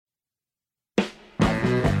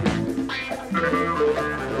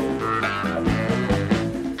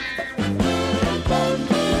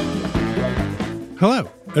Hello,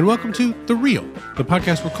 and welcome to The Real, the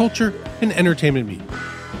podcast where culture and entertainment meet.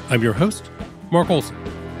 I'm your host, Mark Olsen.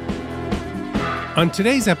 On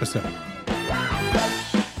today's episode,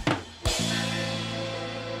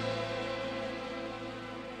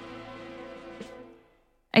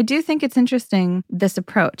 I do think it's interesting, this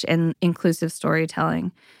approach in inclusive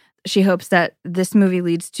storytelling. She hopes that this movie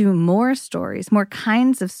leads to more stories, more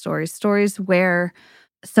kinds of stories where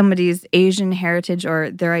somebody's Asian heritage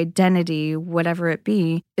or their identity, whatever it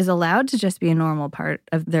be, is allowed to just be a normal part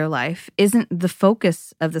of their life, isn't the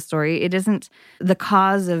focus of the story. It isn't the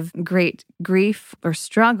cause of great grief or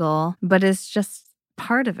struggle, but is just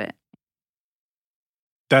part of it.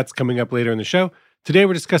 That's coming up later in the show. Today,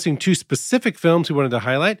 we're discussing two specific films we wanted to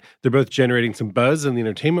highlight. They're both generating some buzz in the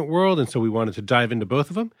entertainment world, and so we wanted to dive into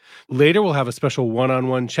both of them. Later, we'll have a special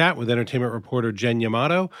one-on-one chat with entertainment reporter Jen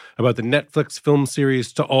Yamato about the Netflix film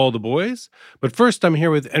series To All the Boys. But first, I'm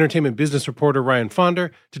here with entertainment business reporter Ryan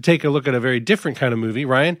Faughnder to take a look at a very different kind of movie.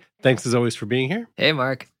 Ryan, thanks as always for being here. Hey,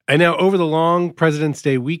 Mark. And now, over the long President's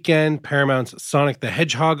Day weekend, Paramount's Sonic the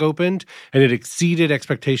Hedgehog opened, and it exceeded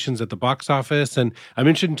expectations at the box office. And I'm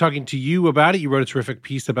interested in talking to you about it. You wrote a terrific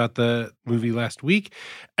piece about the movie last week.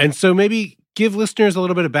 And so maybe give listeners a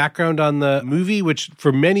little bit of background on the movie, which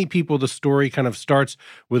for many people, the story kind of starts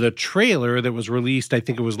with a trailer that was released, I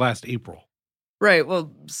think it was last April. Right.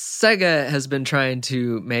 Well, Sega has been trying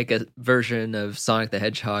to make a version of Sonic the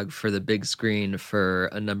Hedgehog for the big screen for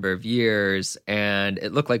a number of years, and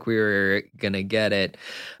it looked like we were going to get it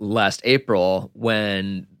last April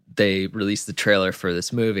when they released the trailer for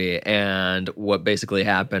this movie. And what basically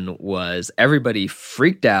happened was everybody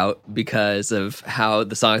freaked out because of how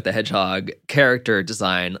the Sonic the Hedgehog character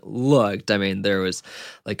design looked. I mean, there was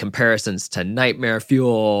like comparisons to Nightmare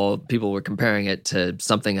Fuel. People were comparing it to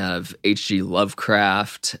something out of H.G.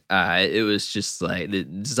 Lovecraft. It was just like the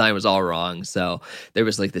design was all wrong. So there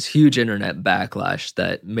was like this huge internet backlash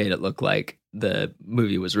that made it look like the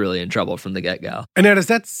movie was really in trouble from the get-go. And now, does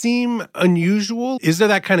that seem unusual? Is there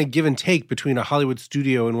that kind of give and take between a Hollywood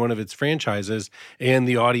studio and one of its franchises and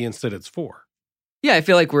the audience that it's for? Yeah, I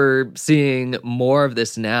feel like we're seeing more of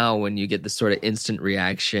this now when you get this sort of instant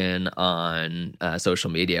reaction on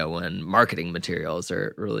social media when marketing materials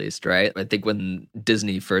are released, right? I think when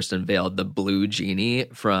Disney first unveiled the Blue Genie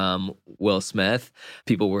from Will Smith,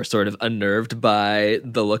 people were sort of unnerved by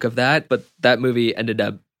the look of that, but that movie ended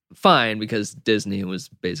up fine because Disney was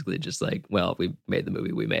basically just like, well, we made the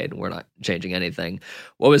movie we made and we're not changing anything.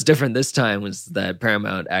 What was different this time was that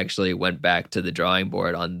Paramount actually went back to the drawing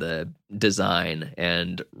board on the design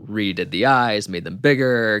and redid the eyes, made them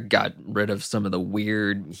bigger, got rid of some of the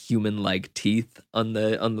weird human-like teeth on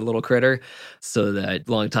the little critter so that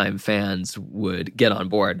longtime fans would get on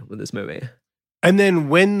board with this movie. And then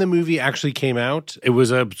when the movie actually came out, it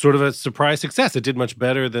was a sort of a surprise success. It did much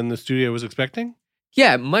better than the studio was expecting.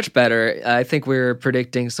 Yeah, much better. I think we were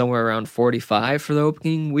predicting somewhere around 45 for the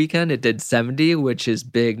opening weekend. It did 70, which is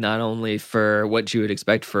big not only for what you would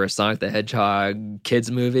expect for a Sonic the Hedgehog kids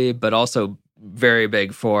movie, but also very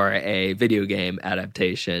big for a video game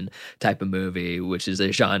adaptation type of movie, which is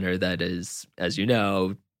a genre that is, as you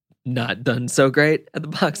know, not done so great at the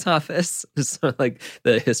box office. So like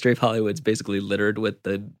the history of Hollywood's basically littered with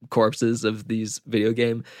the corpses of these video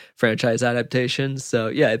game franchise adaptations. So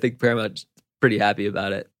yeah, I think Paramount pretty happy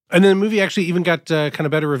about it. And then the movie actually even got kind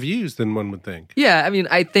of better reviews than one would think. Yeah, I mean,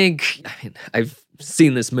 I've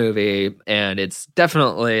seen this movie and it's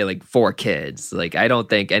definitely like for kids. Like, I don't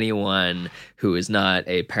think anyone who is not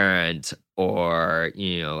a parent or,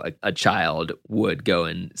 you know, a child would go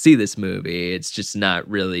and see this movie. It's just not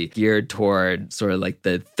really geared toward sort of like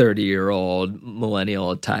the 30-year-old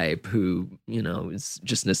millennial type who, you know, is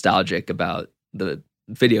just nostalgic about the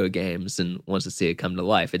video games and wants to see it come to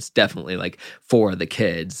life. It's definitely like for the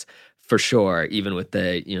kids for sure, even with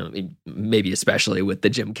the, you know, maybe especially with the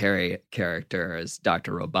Jim Carrey character as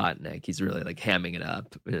Dr. Robotnik. He's really like hamming it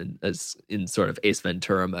up as in sort of Ace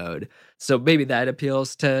Ventura mode. So maybe that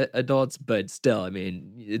appeals to adults, but still, I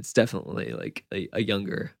mean, it's definitely like a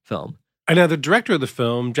younger film. And now the director of the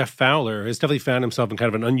film, Jeff Fowler, has definitely found himself in kind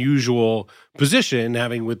of an unusual position,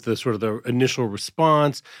 having with the sort of the initial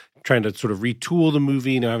response, trying to sort of retool the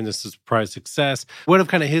movie, now having this surprise success. What have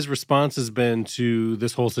kind of his responses been to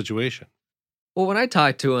this whole situation? Well, when I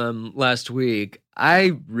talked to him last week,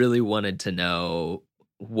 I really wanted to know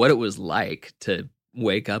what it was like to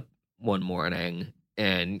wake up one morning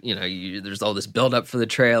and, you know, there's all this buildup for the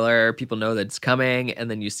trailer. People know that it's coming. And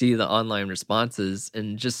then you see the online responses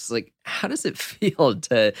and just like, how does it feel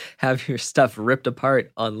to have your stuff ripped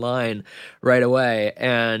apart online right away?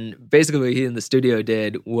 And basically what he in the studio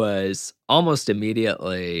did was almost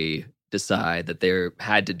immediately decide that they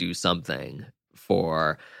had to do something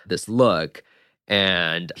for this look.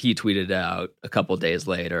 And he tweeted out a couple days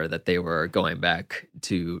later that they were going back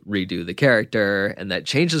to redo the character and that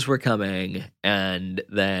changes were coming. And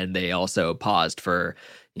then they also paused for,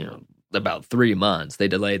 about 3 months. They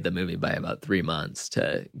delayed the movie by about 3 months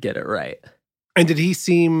to get it right. And did he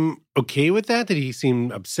seem okay with that? Did he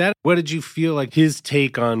seem upset? What did you feel like his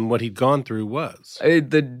take on what he'd gone through was?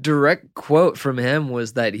 The direct quote from him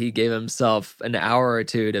was that he gave himself an hour or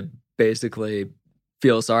two to basically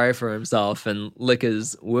feel sorry for himself and lick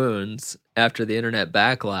his wounds after the internet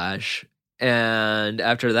backlash. And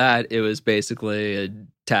after that, it was basically a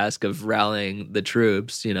task of rallying the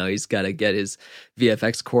troops. He's got to get his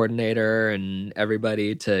VFX coordinator and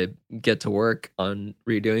everybody to get to work on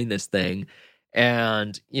redoing this thing.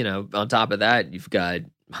 And, on top of that, you've got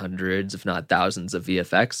hundreds, if not thousands of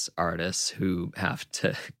VFX artists who have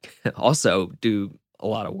to also do a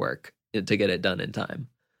lot of work to get it done in time.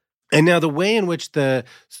 And now the way in which the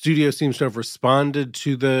studio seems to have responded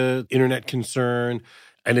to the internet concern,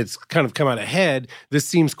 and it's kind of come out ahead, this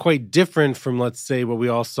seems quite different from, let's say, what we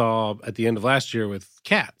all saw at the end of last year with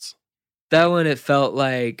Cats. That one, it felt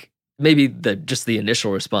like maybe the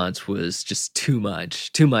initial response was just too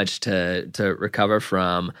much to recover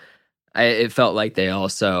from. It felt like they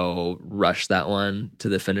also rushed that one to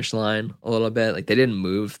the finish line a little bit. Like they didn't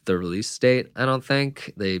move the release date, I don't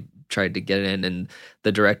think. They tried to get it in, and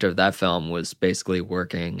the director of that film was basically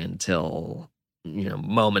working until,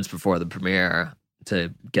 moments before the premiere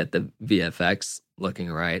to get the VFX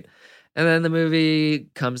looking right. And then the movie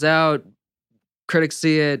comes out, critics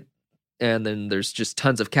see it, and then there's just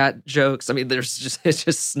tons of cat jokes. I mean, it's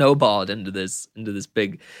just snowballed into this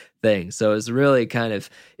big thing. So it's really kind of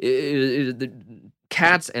the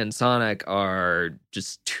Cats and Sonic are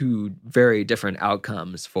just two very different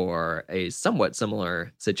outcomes for a somewhat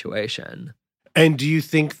similar situation. And do you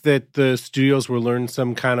think that the studios will learn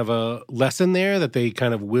some kind of a lesson there, that they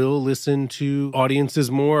kind of will listen to audiences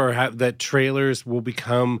more, or that trailers will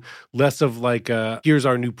become less of like here's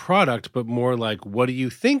our new product, but more like, what do you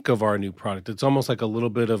think of our new product? It's almost like a little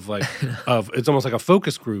bit of like, it's almost like a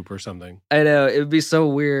focus group or something. I know. It would be so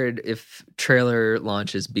weird if trailer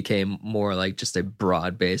launches became more like just a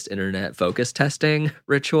broad-based internet focus testing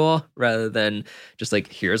ritual rather than just like,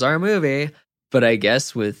 here's our movie. But I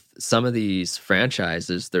guess with some of these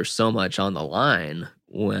franchises, there's so much on the line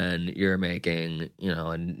when you're making, a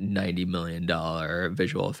 $90 million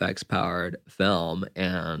visual effects powered film.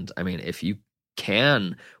 And I mean, if you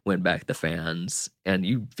can win back the fans and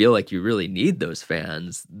you feel like you really need those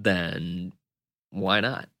fans, then why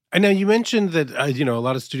not? I know you mentioned that, a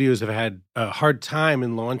lot of studios have had a hard time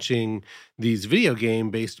in launching these video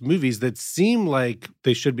game-based movies that seem like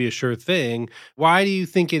they should be a sure thing. Why do you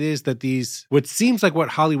think it is that what seems like what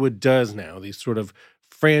Hollywood does now, these sort of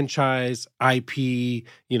franchise, IP,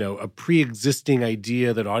 a pre-existing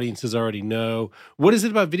idea that audiences already know. What is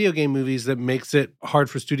it about video game movies that makes it hard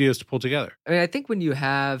for studios to pull together? I mean, I think when you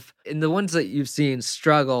have, in the ones that you've seen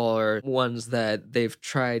struggle or ones that they've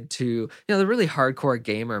tried to, the really hardcore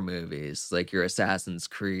gamer movies, like your Assassin's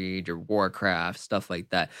Creed, your Warcraft, stuff like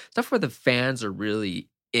that. Stuff where the fans are really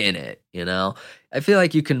in it, I feel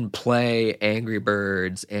like you can play Angry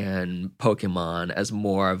Birds and Pokemon as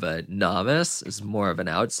more of a novice, as more of an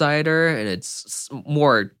outsider, and it's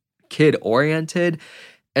more kid-oriented.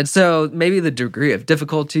 And so maybe the degree of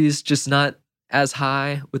difficulty is just not as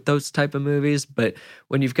high with those type of movies. But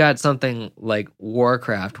when you've got something like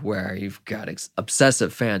Warcraft, where you've got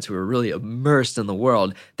obsessive fans who are really immersed in the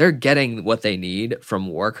world, they're getting what they need from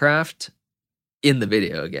Warcraft in the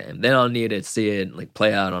video game. They don't need to see it like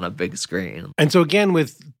play out on a big screen. And so again,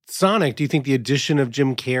 with Sonic, do you think the addition of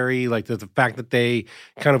Jim Carrey, like the fact that they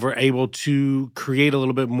kind of were able to create a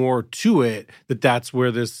little bit more to it, that's where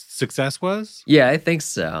this success was? Yeah, I think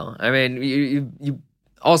so. I mean, you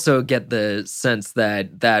also get the sense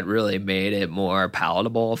that really made it more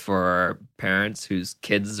palatable for parents whose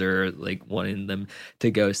kids are like wanting them to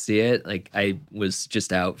go see it. Like I was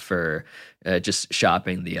just out for just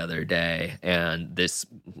shopping the other day, and this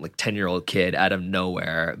like 10-year-old kid out of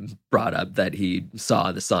nowhere brought up that he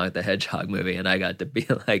saw the Sonic the Hedgehog movie, and I got to be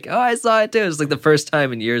like, oh, I saw it too. It's like the first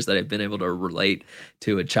time in years that I've been able to relate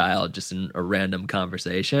to a child just in a random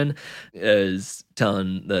conversation. Is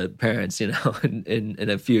telling the parents, in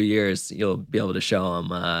a few years you'll be able to show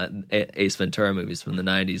them Ace Ventura movies from the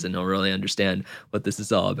 90s, and they'll really understand what this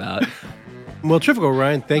is all about. Well, terrific,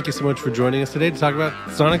 Ryan. Thank you so much for joining us today to talk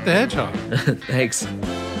about Sonic the Hedgehog. Thanks.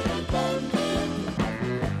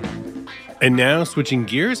 And now, switching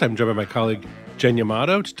gears, I'm joined by my colleague Jen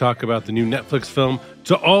Yamato to talk about the new Netflix film,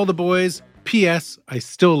 To All the Boys, P.S. I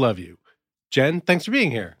Still Love You. Jen, thanks for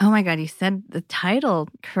being here. Oh my God, you said the title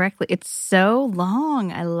correctly. It's so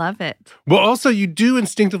long. I love it. Well, also, you do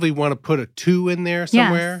instinctively want to put a 2 in there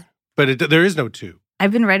somewhere, Yes. but there is no 2.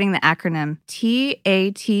 I've been writing the acronym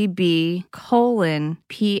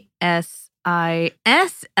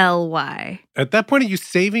TATB:PSISLY. At that point, are you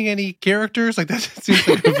saving any characters? Like, that seems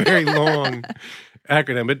like a very long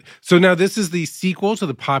acronym. But so now this is the sequel to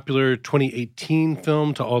the popular 2018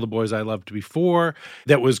 film To All the Boys I Loved Before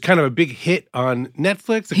that was kind of a big hit on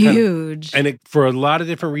Netflix. Huge. And for a lot of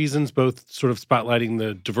different reasons, both sort of spotlighting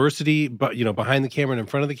the diversity, but behind the camera and in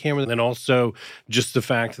front of the camera, and then also just the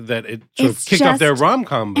fact that it sort of kicked off their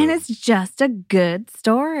rom-com boom. And it's just a good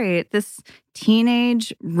story. This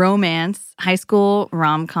teenage romance, high school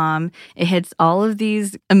rom-com. It hits all of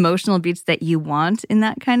these emotional beats that you want in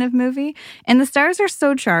that kind of movie. And the stars are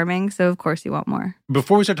so charming, so of course you want more.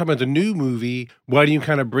 Before we start talking about the new movie, why don't you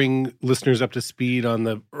kind of bring listeners up to speed on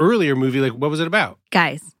the earlier movie? Like, what was it about?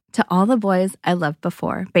 Guys, To All the Boys I Loved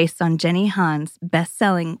Before, based on Jenny Han's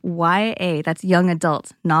best-selling YA, that's young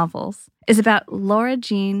adult novels, is about Laura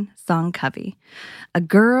Jean Song-Covey, a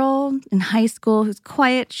girl in high school who's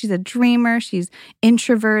quiet. She's a dreamer. She's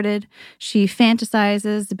introverted. She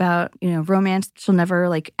fantasizes about, romance. She'll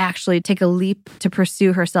never actually take a leap to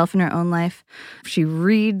pursue herself in her own life. She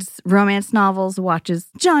reads romance novels, watches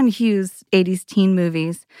John Hughes' 80s teen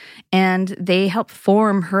movies, and they help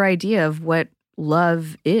form her idea of what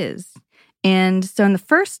love is. And so in the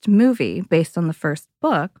first movie, based on the first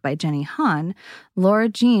book by Jenny Han, Laura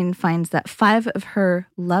Jean finds that 5 of her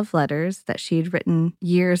love letters that she'd written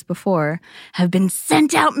years before have been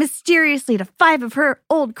sent out mysteriously to 5 of her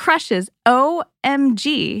old crushes.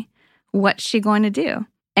 OMG, what's she going to do?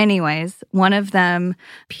 Anyways, one of them,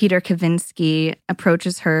 Peter Kavinsky,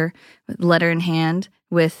 approaches her with letter in hand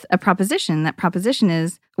with a proposition. That proposition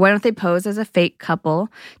is, why don't they pose as a fake couple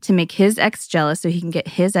to make his ex jealous so he can get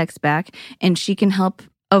his ex back, and she can help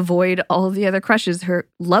avoid all the other crushes her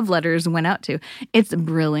love letters went out to. It's a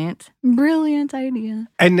brilliant, brilliant idea.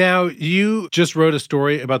 And now you just wrote a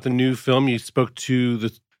story about the new film. You spoke to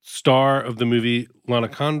the star of the movie, Lana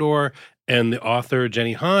Condor, and the author,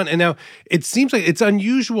 Jenny Han. And now it seems like it's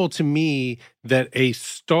unusual to me that a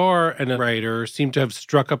star and a writer seem to have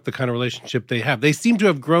struck up the kind of relationship they have. They seem to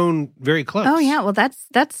have grown very close. Oh, yeah. Well,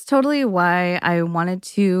 that's totally why I wanted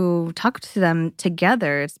to talk to them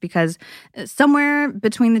together. It's because somewhere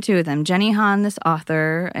between the two of them, Jenny Han, this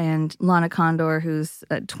author, and Lana Condor, who's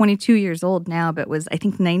 22 years old now, but was, I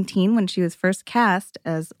think, 19 when she was first cast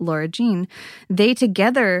as Laura Jean, they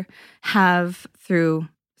together have, through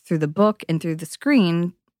the book and through the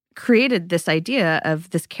screen, created this idea of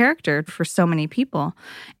this character for so many people.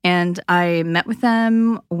 And I met with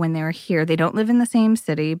them when they were here. They don't live in the same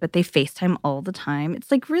city, but they FaceTime all the time.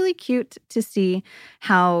 It's really cute to see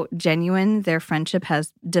how genuine their friendship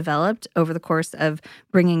has developed over the course of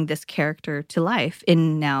bringing this character to life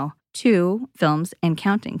in now 2 films and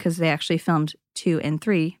counting, because they actually filmed 2 and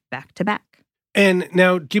 3 back to back. And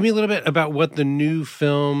now give me a little bit about what the new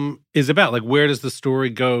film is about. Like, where does the story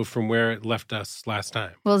go from where it left us last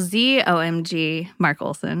time? Well, ZOMG, Mark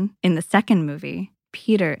Olsen, in the second movie,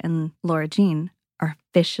 Peter and Laura Jean are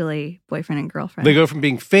officially boyfriend and girlfriend. They go from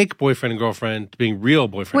being fake boyfriend and girlfriend to being real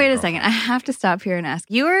boyfriend Wait and a girlfriend. second. I have to stop here and ask.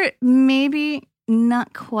 You are maybe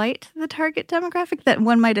not quite the target demographic that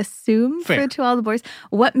one might assume Fair. For To All the Boys.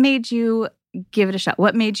 What made you give it a shot?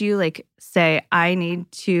 What made you say, I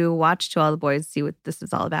need to watch To All the Boys, see what this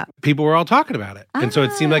is all about? People were all talking about it. And so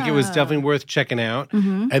it seemed like it was definitely worth checking out.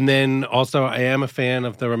 Mm-hmm. And then also I am a fan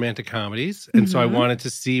of the romantic comedies. And so I wanted to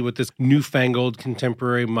see what this newfangled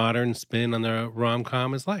contemporary modern spin on the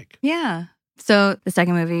rom-com is like. Yeah. So the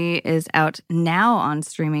second movie is out now on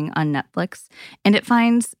streaming on Netflix, and it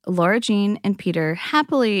finds Laura Jean and Peter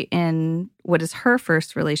happily in what is her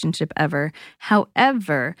first relationship ever.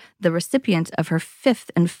 However, the recipient of her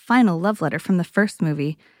 5th and final love letter from the first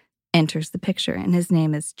movie enters the picture, and his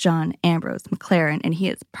name is John Ambrose McLaren, and he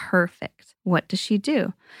is perfect. What does she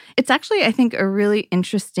do? It's actually, I think, a really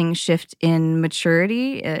interesting shift in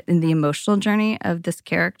maturity in the emotional journey of this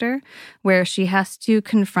character, where she has to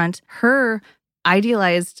confront her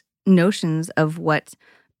idealized notions of what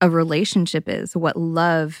a relationship is, what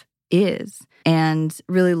love is, and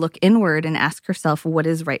really look inward and ask herself, what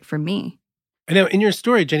is right for me? And now in your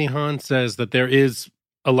story, Jenny Han says that there is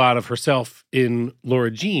a lot of herself in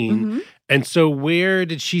Laura Jean. Mm-hmm. And so where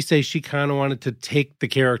did she say she kind of wanted to take the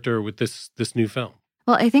character with this new film?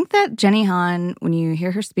 Well, I think that Jenny Han, when you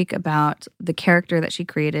hear her speak about the character that she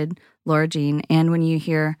created, Laura Jean, and when you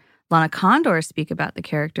hear Lana Condor speak about the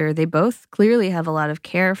character, they both clearly have a lot of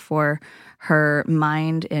care for her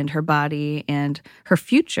mind and her body and her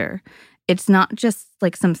future. it's not just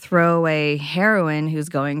like some throwaway heroine who's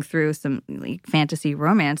going through some like fantasy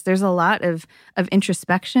romance. There's a lot of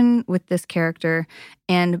introspection with this character,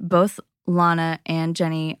 and both Lana and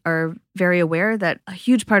Jenny are very aware that a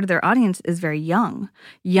huge part of their audience is very young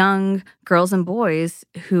girls and boys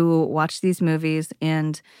who watch these movies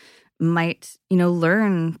and might,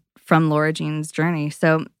 learn from Laura Jean's journey.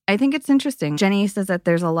 So I think it's interesting. Jenny says that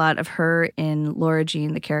there's a lot of her in Laura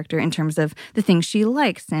Jean, the character, in terms of the things she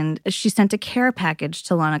likes. And she sent a care package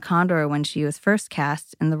to Lana Condor when she was first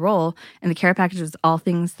cast in the role. And the care package was all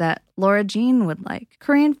things that Laura Jean would like.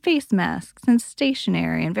 Korean face masks and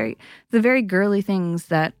stationery and the very girly things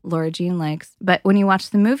that Laura Jean likes. But when you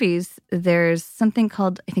watch the movies, there's something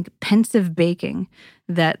called, I think, pensive baking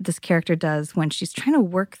that this character does when she's trying to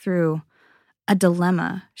work through a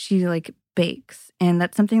dilemma. She bakes. And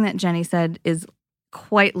that's something that Jenny said is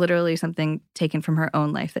quite literally something taken from her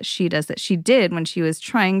own life that she did when she was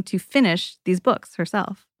trying to finish these books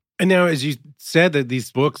herself. And now, as you said, that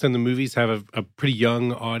these books and the movies have a pretty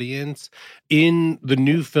young audience. In the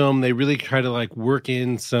new film, they really try to work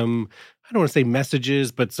in some, I don't want to say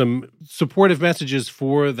messages, but some supportive messages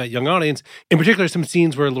for that young audience. In particular, some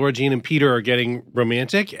scenes where Laura Jean and Peter are getting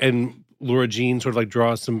romantic, and Laura Jean sort of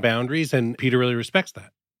draws some boundaries, and Peter really respects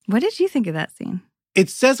that. What did you think of that scene? It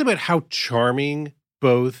says about how charming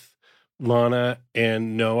both Lana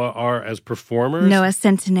and Noah are as performers. Noah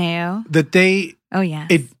Centineo. That they... Oh, yes.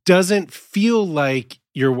 It doesn't feel like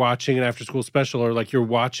you're watching an after-school special or like you're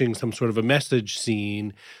watching some sort of a message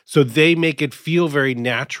scene. So they make it feel very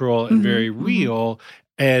natural and very real.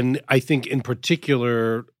 And I think in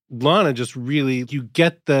particular, Lana just really, you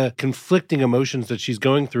get the conflicting emotions that she's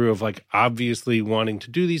going through of obviously wanting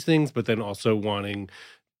to do these things, but then also wanting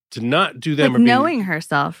to not do them. Or knowing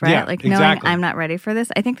herself, right? Yeah, knowing exactly. I'm not ready for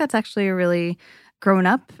this. I think that's actually a really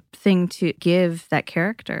grown-up thing to give that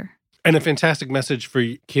character. And a fantastic message for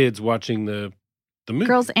kids watching the movie.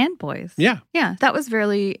 Girls and boys. Yeah. Yeah, that was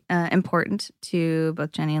really important to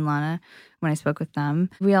both Jenny and Lana when I spoke with them.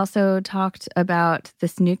 We also talked about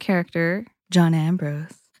this new character, John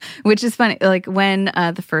Ambrose, which is funny. When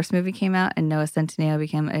the first movie came out and Noah Centineo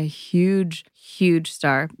became a huge, huge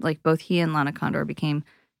star, both he and Lana Condor became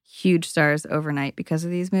huge stars overnight because of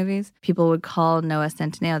these movies. People would call Noah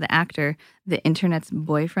Centineo, the actor, the internet's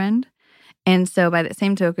boyfriend. And so by the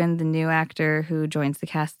same token, the new actor who joins the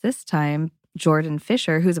cast this time, Jordan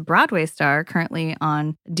Fisher, who's a Broadway star currently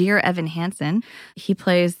on Dear Evan Hansen, he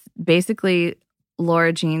plays basically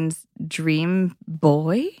Laura Jean's dream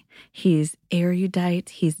boy. He's erudite,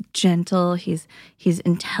 he's gentle, he's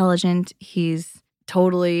intelligent, he's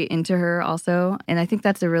totally into her also. And I think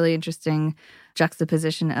that's a really interesting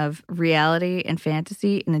juxtaposition of reality and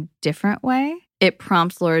fantasy in a different way. It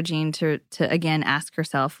prompts Laura Jean to again ask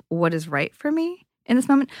herself, what is right for me in this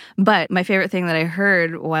moment? But my favorite thing that I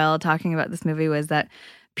heard while talking about this movie was that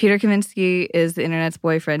Peter Kavinsky is the internet's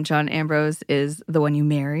boyfriend. John Ambrose is the one you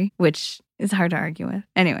marry, which is hard to argue with.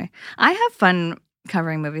 Anyway, I have fun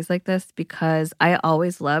covering movies like this because I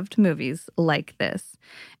always loved movies like this.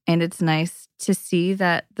 And it's nice to see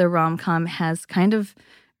that the rom-com has kind of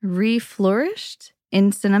reflourished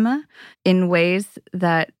in cinema in ways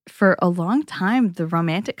that for a long time, the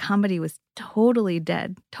romantic comedy was totally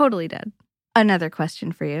dead. Totally dead. Another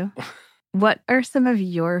question for you. What are some of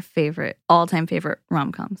your all-time favorite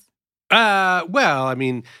rom-coms? Well, I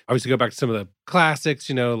mean, obviously go back to some of the classics,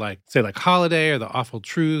 say Holiday or The Awful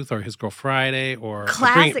Truth or His Girl Friday or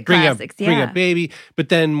classics, Bring Up Baby. But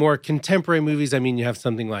then more contemporary movies, I mean, you have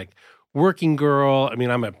something like Working Girl. I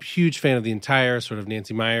mean, I'm a huge fan of the entire sort of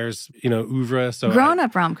Nancy Meyers, oeuvre. So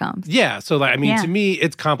grown-up rom-coms. Yeah. So, to me,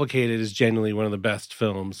 It's Complicated is genuinely one of the best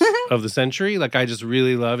films of the century. I just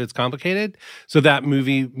really love It's Complicated. So that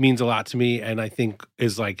movie means a lot to me and I think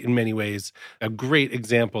is, in many ways, a great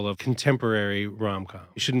example of contemporary rom-com.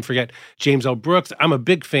 You shouldn't forget James L. Brooks. I'm a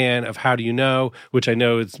big fan of How Do You Know, which I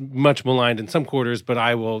know is much maligned in some quarters, but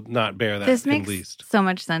I will not bear that this in makes least. So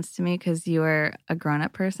much sense to me because you are a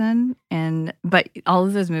grown-up person. But all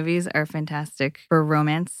of those movies are fantastic for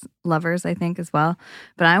romance lovers, I think, as well.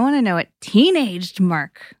 But I want to know what teenaged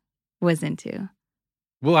Mark was into.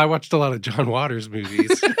 Well, I watched a lot of John Waters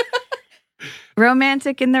movies.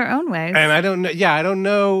 Romantic in their own ways. And I don't know. Yeah, I don't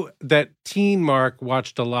know that teen Mark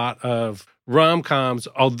watched a lot of rom-coms,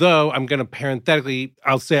 although I'm going to parenthetically,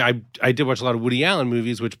 I'll say I did watch a lot of Woody Allen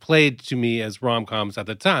movies, which played to me as rom-coms at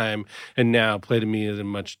the time and now play to me in a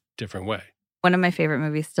much different way. One of my favorite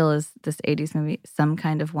movies still is this 80s movie, Some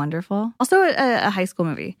Kind of Wonderful. Also a high school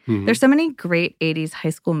movie. Mm-hmm. There's so many great 80s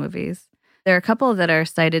high school movies. There are a couple that are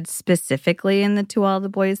cited specifically in the To All the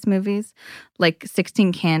Boys movies, like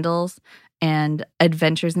 16 Candles and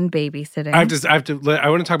Adventures in Babysitting. I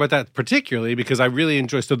want to talk about that particularly because I really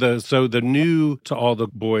enjoy. So the new To All the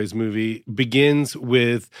Boys movie begins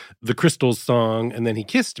with the Crystals song, and then He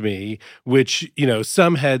Kissed Me, which, you know,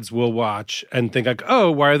 some heads will watch and think like,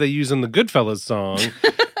 oh, why are they using the Goodfellas song?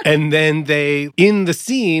 And then in the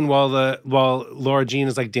scene, while Laura Jean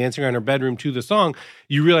is like dancing around her bedroom to the song,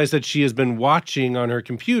 you realize that she has been watching on her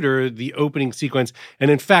computer the opening sequence and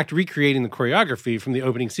in fact recreating the choreography from the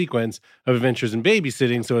opening sequence of Adventures in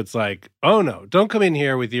Babysitting. So it's like, oh no, don't come in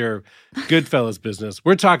here with your Goodfellas business.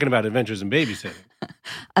 We're talking about Adventures in Babysitting.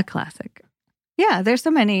 A classic. Yeah, there's so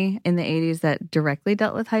many in the 80s that directly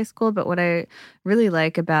dealt with high school, but what I really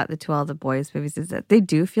like about the To All the Boys movies is that they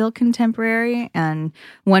do feel contemporary, and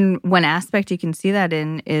one aspect you can see that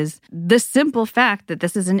in is the simple fact that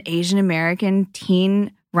this is an Asian American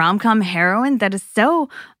teen rom-com heroine that is so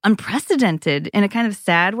unprecedented in a kind of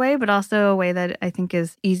sad way, but also a way that I think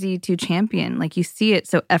is easy to champion. Like, you see it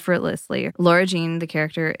so effortlessly. Laura Jean, the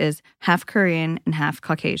character, is half Korean and half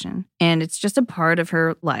Caucasian, and it's just a part of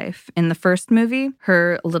her life. In the first movie,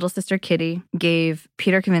 her little sister Kitty gave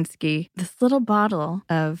Peter Kavinsky this little bottle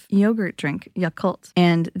of yogurt drink, Yakult,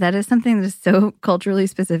 and that is something that is so culturally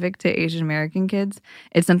specific to Asian American kids.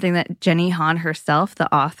 It's something that Jenny Han herself,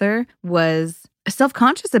 the author, was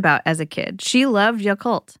self-conscious about as a kid. She loved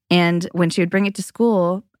Yakult. And when she would bring it to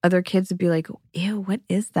school, other kids would be like, ew, what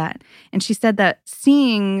is that? And she said that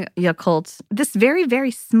seeing Yakult, this very, very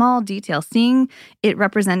small detail, seeing it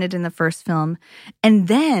represented in the first film, and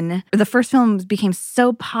then the first film became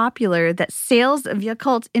so popular that sales of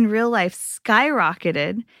Yakult in real life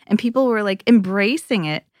skyrocketed and people were like embracing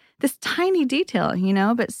it. This tiny detail, you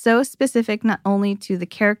know, but so specific not only to the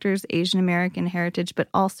character's Asian American heritage, but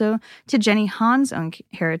also to Jenny Han's own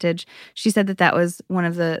heritage. She said that was one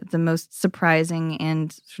of the most surprising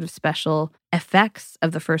and sort of special effects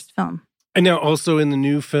of the first film. And now also in the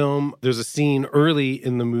new film, there's a scene early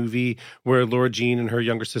in the movie where Laura Jean and her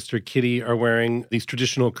younger sister Kitty are wearing these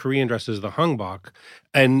traditional Korean dresses, the hanbok.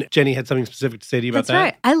 And Jenny had something specific to say to you about that?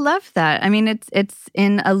 That's right. I love that. I mean, it's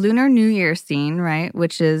in a Lunar New Year scene, right?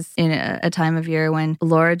 Which is in a time of year when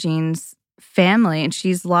Laura Jean's family, and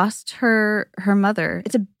she's lost her mother.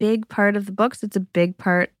 It's a big part of the books. It's a big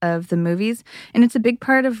part of the movies. And it's a big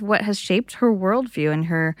part of what has shaped her worldview and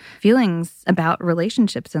her feelings about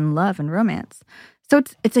relationships and love and romance. So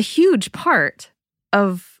it's a huge part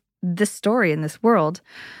of this story in this world.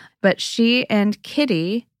 But she and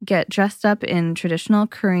Kitty get dressed up in traditional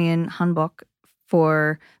Korean hanbok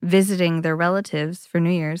for visiting their relatives for New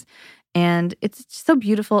Year's. And it's so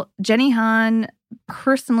beautiful. Jenny Han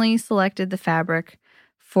personally selected the fabric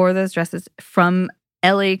for those dresses from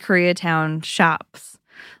LA Koreatown shops,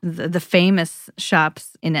 the famous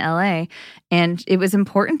shops in LA. And it was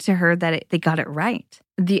important to her that they got it right.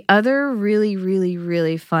 The other really, really,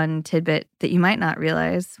 really fun tidbit that you might not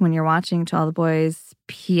realize when you're watching To All the Boys,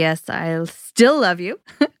 P.S. I Still Love You,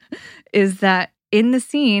 is that in the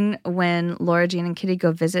scene when Laura Jean and Kitty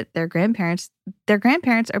go visit their grandparents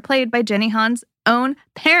are played by Jenny Han's own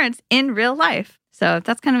parents in real life. So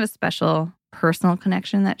that's kind of a special personal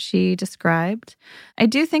connection that she described. I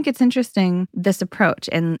do think it's interesting, this approach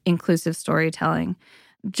and inclusive storytelling.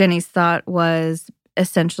 Jenny's thought was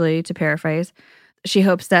essentially, to paraphrase, she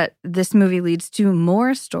hopes that this movie leads to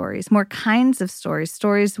more stories, more kinds of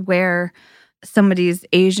stories where somebody's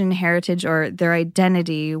Asian heritage or their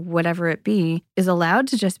identity, whatever it be, is allowed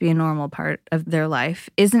to just be a normal part of their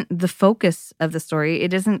life, isn't the focus of the story.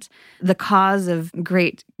 It isn't the cause of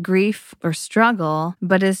great grief or struggle,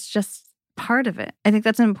 but is just part of it. I think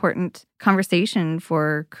that's an important conversation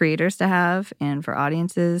for creators to have and for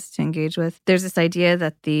audiences to engage with. There's this idea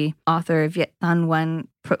that the author Viet Thanh Nguyen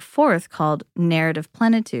put forth called narrative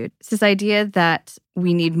plenitude. It's this idea that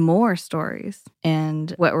we need more stories.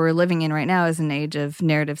 And what we're living in right now is an age of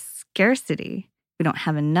narrative scarcity. We don't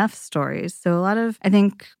have enough stories. So a lot of, I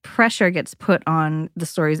think, pressure gets put on the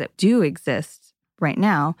stories that do exist right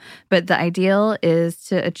now. But the ideal is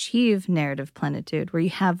to achieve narrative plenitude, where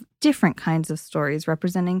you have different kinds of stories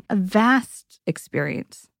representing a vast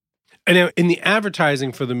experience. And now in the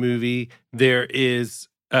advertising for the movie, there is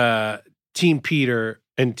Team Peter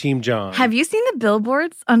and Team John. Have you seen the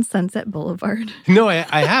billboards on Sunset Boulevard? No, I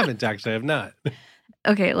haven't actually. I have not.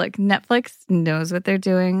 Okay, look, Netflix knows what they're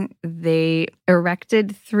doing. They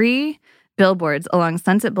erected 3 billboards along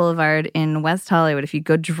Sunset Boulevard in West Hollywood. If you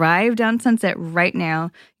go drive down Sunset right now,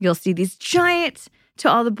 you'll see these giant To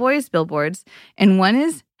All the Boys billboards. And one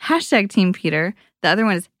is hashtag Team Peter. The other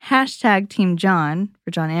one is hashtag Team John for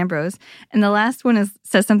John Ambrose. And the last one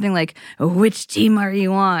says something like, which team are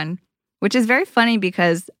you on? which is very funny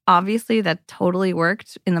because obviously that totally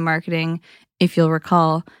worked in the marketing, if you'll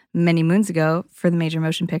recall, many moons ago for the major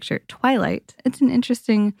motion picture Twilight. It's an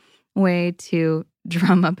interesting way to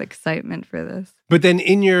drum up excitement for this. But then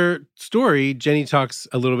in your story, Jenny talks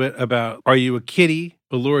a little bit about, are you a Kitty,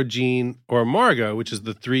 a Laura Jean, or a Margot, which is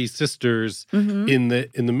the three sisters in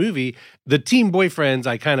the movie. The teen boyfriends,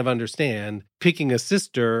 I kind of understand. Picking a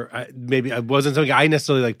sister, maybe it wasn't something I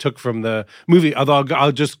necessarily took from the movie, although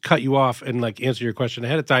I'll just cut you off and answer your question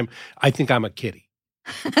ahead of time. I think I'm a Kitty.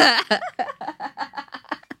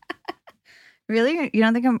 Really? You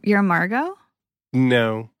don't think you're a Margot?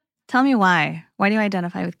 No. Tell me why. Why do you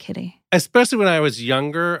identify with Kitty? Especially when I was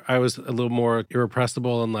younger, I was a little more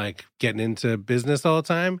irrepressible and getting into business all the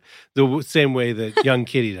time, the same way that young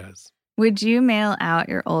Kitty does. Would you mail out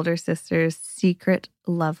your older sister's secret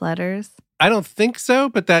love letters? I don't think so,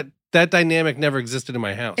 but that dynamic never existed in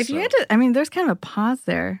my house. If you had to, there's kind of a pause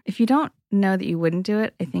there. If you don't know that you wouldn't do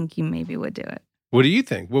it, I think you maybe would do it. What do you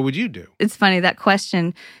think? What would you do? It's funny, that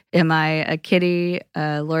question, am I a Kitty,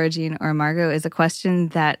 a Laura Jean, or a Margot, is a question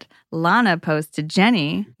that Lana posed to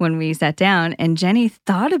Jenny when we sat down, and Jenny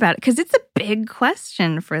thought about it because it's a big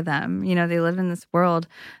question for them. They live in this world.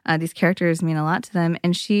 These characters mean a lot to them.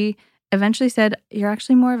 And she eventually said, you're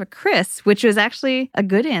actually more of a Chris, which was actually a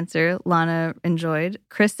good answer Lana enjoyed.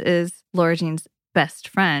 Chris is Laura Jean's best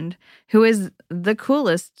friend, who is the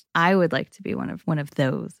coolest. I would like to be one of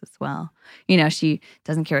those as well. She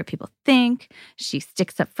doesn't care what people think. She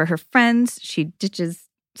sticks up for her friends. She ditches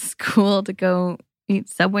school to go eat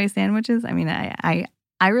Subway sandwiches. I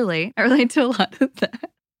relate. I relate to a lot of that.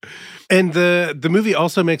 And the movie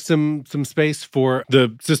also makes some space for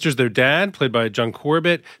the sisters, their dad, played by John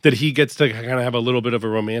Corbett, that he gets to kind of have a little bit of a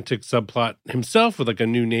romantic subplot himself with a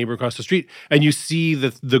new neighbor across the street. And you see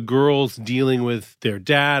the girls dealing with their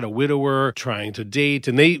dad, a widower, trying to date.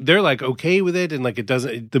 And they're okay with it. And it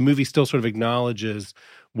doesn't, the movie still sort of acknowledges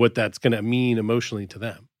what that's going to mean emotionally to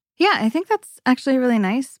them. Yeah, I think that's actually a really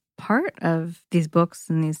nice part of these books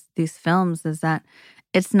and these films is that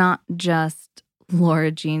it's not just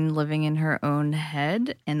Laura Jean living in her own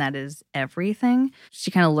head, and that is everything.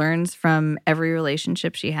 She kind of learns from every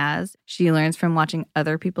relationship she has. She learns from watching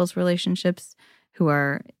other people's relationships who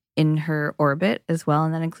are in her orbit as well,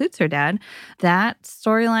 and that includes her dad. That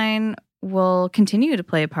storyline will continue to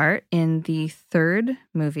play a part in the third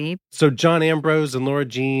movie. So John Ambrose and Laura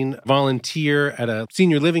Jean volunteer at a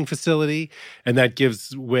senior living facility, and that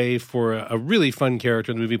gives way for a really fun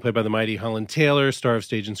character in the movie played by the mighty Holland Taylor, star of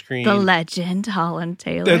stage and screen. The legend, Holland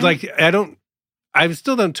Taylor. I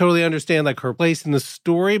still don't totally understand her place in the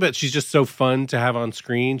story, but she's just so fun to have on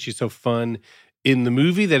screen. She's so fun in the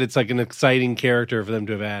movie that it's an exciting character for them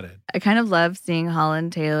to have added. I kind of love seeing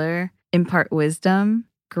Holland Taylor impart wisdom,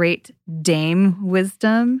 great dame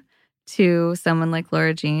wisdom, to someone like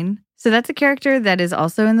Laura Jean. So that's a character that is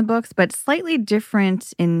also in the books, but slightly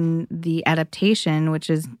different in the adaptation, which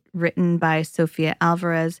is written by Sofia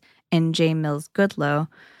Alvarez and J. Mills Goodlow.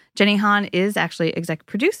 Jenny Han is actually exec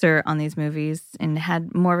producer on these movies and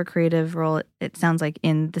had more of a creative role, it sounds like,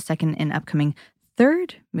 in the second and upcoming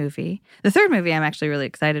third movie. The third movie I'm actually really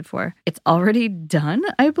excited for. It's already done,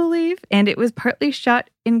 I believe, and it was partly shot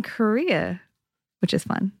in Korea, which is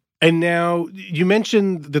fun. And now you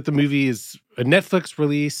mentioned that the movie is a Netflix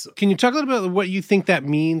release. Can you talk a little bit about what you think that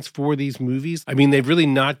means for these movies? They've really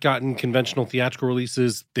not gotten conventional theatrical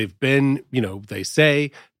releases. They've been, they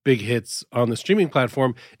say, big hits on the streaming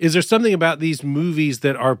platform. Is there something about these movies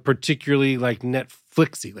that are particularly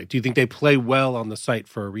Netflixy? Do you think they play well on the site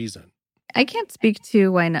for a reason? I can't speak to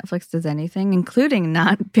why Netflix does anything, including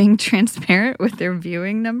not being transparent with their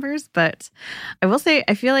viewing numbers. But I will say,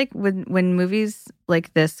 I feel like when movies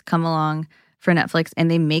like this come along for Netflix and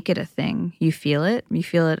they make it a thing, you feel it. You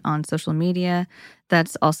feel it on social media.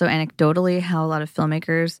 That's also anecdotally how a lot of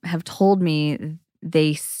filmmakers have told me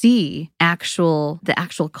they see the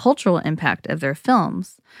actual cultural impact of their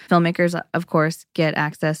films. Filmmakers, of course, get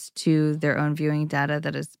access to their own viewing data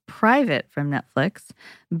that is private from Netflix.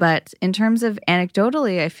 But in terms of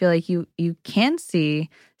anecdotally, I feel like you can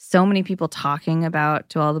see so many people talking about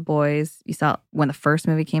To All the Boys. You saw it when the first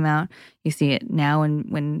movie came out. You see it now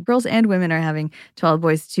when girls and women are having To All the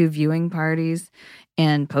Boys 2 viewing parties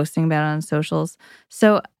and posting about it on socials.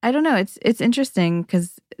 So I don't know. It's interesting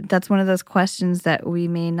because that's one of those questions that we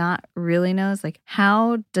may not really know is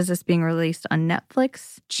how does this being released on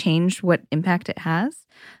Netflix change what impact it has?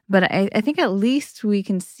 But I think at least we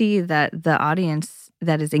can see that the audience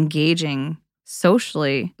that is engaging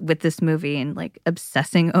socially with this movie and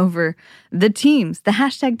obsessing over the teams, the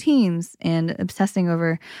hashtag teams, and obsessing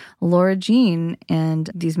over Laura Jean and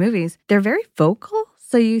these movies, they're very vocal.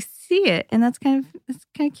 So you see it, and it's kind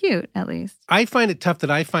of cute, at least. I find it tough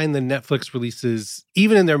that I find the Netflix releases,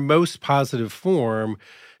 even in their most positive form,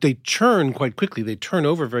 they churn quite quickly. They turn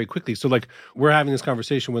over very quickly. So like we're having this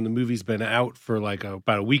conversation when the movie's been out for like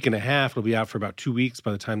about a week and a half. It'll be out for about 2 weeks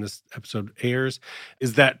by the time this episode airs.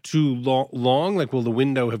 Is that too long? Like, will the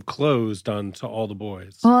window have closed on To All the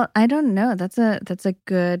Boys? Well, I don't know. That's a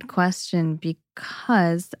good question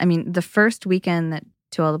because, I mean, the first weekend that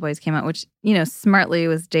To All the Boys came out, which, smartly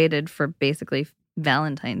was dated for basically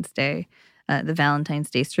Valentine's Day, the Valentine's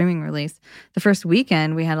Day streaming release. The first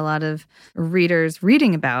weekend, we had a lot of readers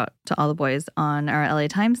reading about To All the Boys on our LA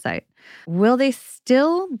Times site. Will they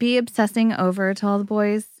still be obsessing over To All the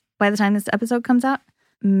Boys by the time this episode comes out?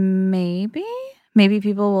 Maybe. Maybe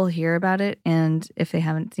people will hear about it, and if they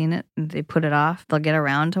haven't seen it and they put it off, they'll get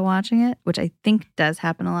around to watching it, which I think does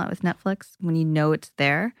happen a lot with Netflix when you know it's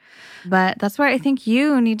there. But that's why I think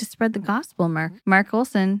you need to spread the gospel, Mark. Mark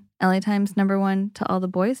Olsen, LA Times #1 To All the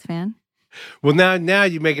Boys fan. Well, now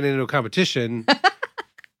you're making it into a competition. I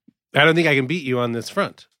don't think I can beat you on this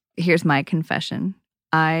front. Here's my confession.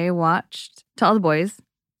 I watched To All the Boys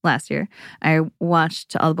last year. I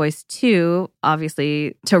watched To All the Boys 2,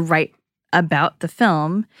 obviously, to write about the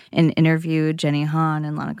film and interviewed Jenny Han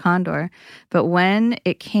and Lana Condor. But when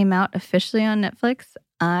it came out officially on Netflix,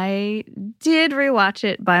 I did rewatch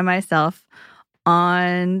it by myself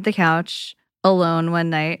on the couch alone one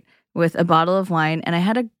night with a bottle of wine, and I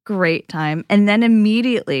had a great time. And then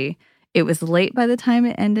immediately, it was late by the time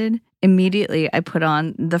it ended. Immediately, I put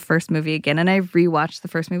on the first movie again, and I rewatched the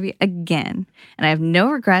first movie again. And I have no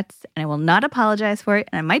regrets, and I will not apologize for it.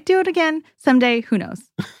 And I might do it again someday. Who knows?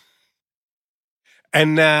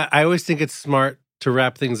 And I always think it's smart to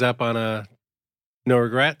wrap things up on a no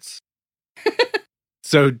regrets.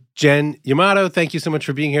 So, Jen Yamato, thank you so much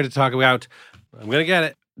for being here to talk about, I'm going to get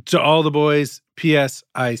it, To All the Boys, P.S.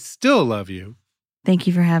 I Still Love You. Thank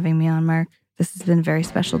you for having me on, Mark. This has been a very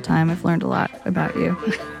special time. I've learned a lot about you.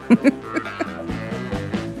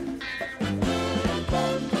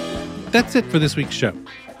 That's it for this week's show.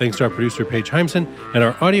 Thanks to our producer, Paige Heimson, and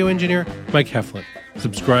our audio engineer, Mike Heflin.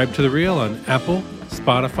 Subscribe to The Reel on Apple,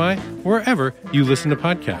 Spotify, wherever you listen to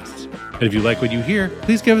podcasts. And if you like what you hear,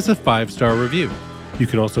 please give us a 5-star review. You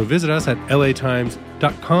can also visit us at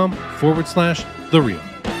latimes.com/The Reel.